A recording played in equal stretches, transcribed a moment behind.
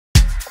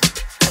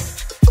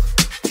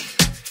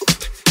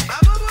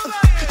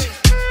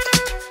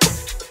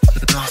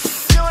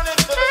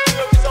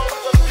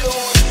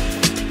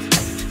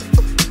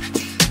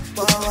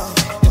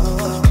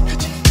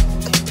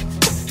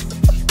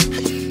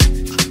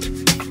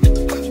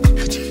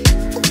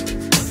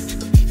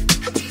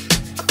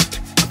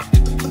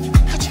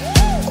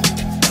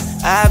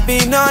I've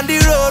been on the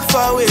road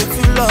for way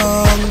too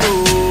long,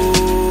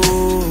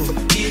 oh.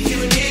 If you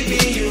need me,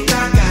 you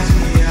can catch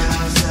me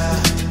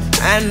outside.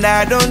 And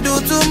I don't do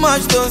too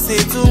much, don't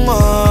say too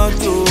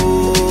much,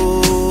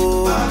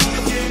 oh. But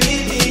if you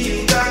need me, you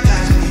can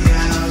catch me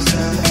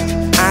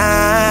outside.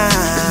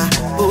 Ah,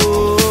 oh.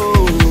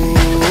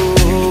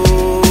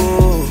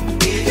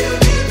 If you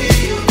need me,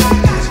 you can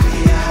catch me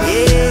outside.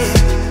 Yeah,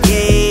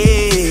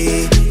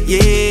 yeah,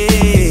 yeah.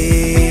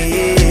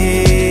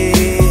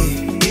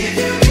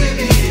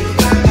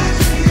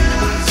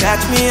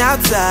 Catch me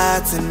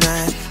outside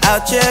tonight,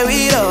 I'll cheer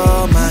with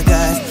all my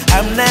guys.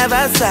 I'm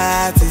never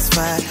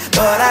satisfied,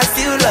 but I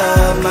still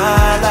love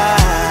my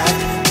life.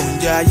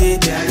 Unjaye,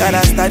 got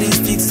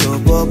statistics so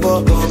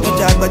bobo. No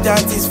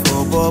jagbajantis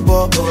for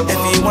bobo.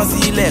 Everyone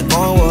see le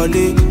kon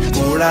wole.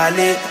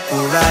 Kurale,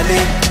 kurale,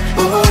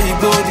 oh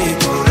ibodi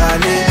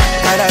kurale.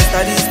 Got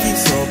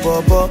statistics so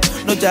bobo.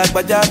 No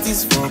jagbajantis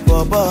for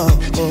bobo.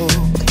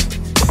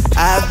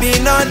 I've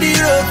been on the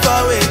road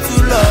for way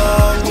too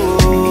long, oh.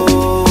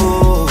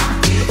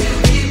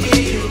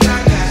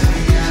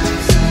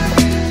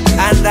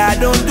 And I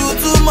don't do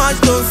too much,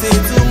 don't say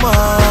too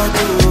much,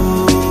 oh.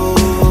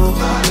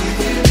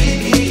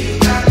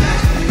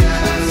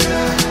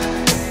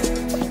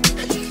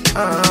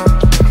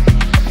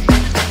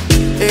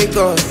 Hey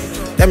God,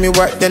 tell me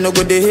why they no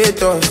go they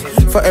hate us.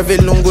 For every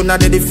lungo now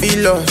they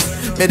feel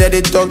us. May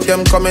they talk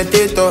them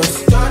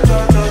commentators.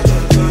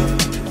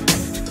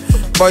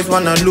 Boys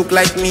wanna look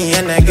like me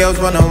and the girls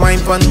wanna wine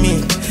on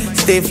me.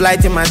 Stay fly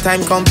till my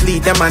time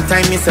complete, then my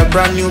time is a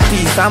brand new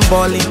piece. I'm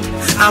balling,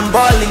 I'm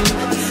balling.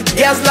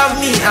 Girls love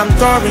me, I'm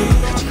touring.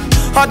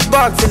 Hot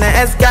box in an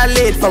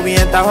Escalade, for we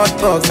enter hot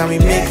box and we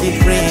make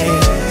it rain.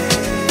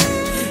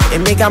 It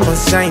make I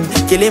must shine,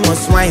 kill him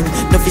must swine.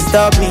 No fi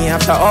stop me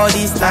after all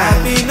this time.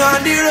 I've been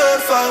on the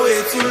road for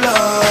way too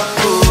long,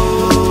 oh.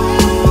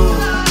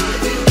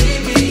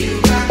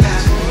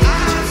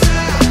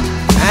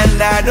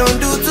 And I don't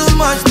do too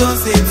much, don't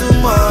say too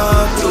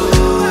much, oh.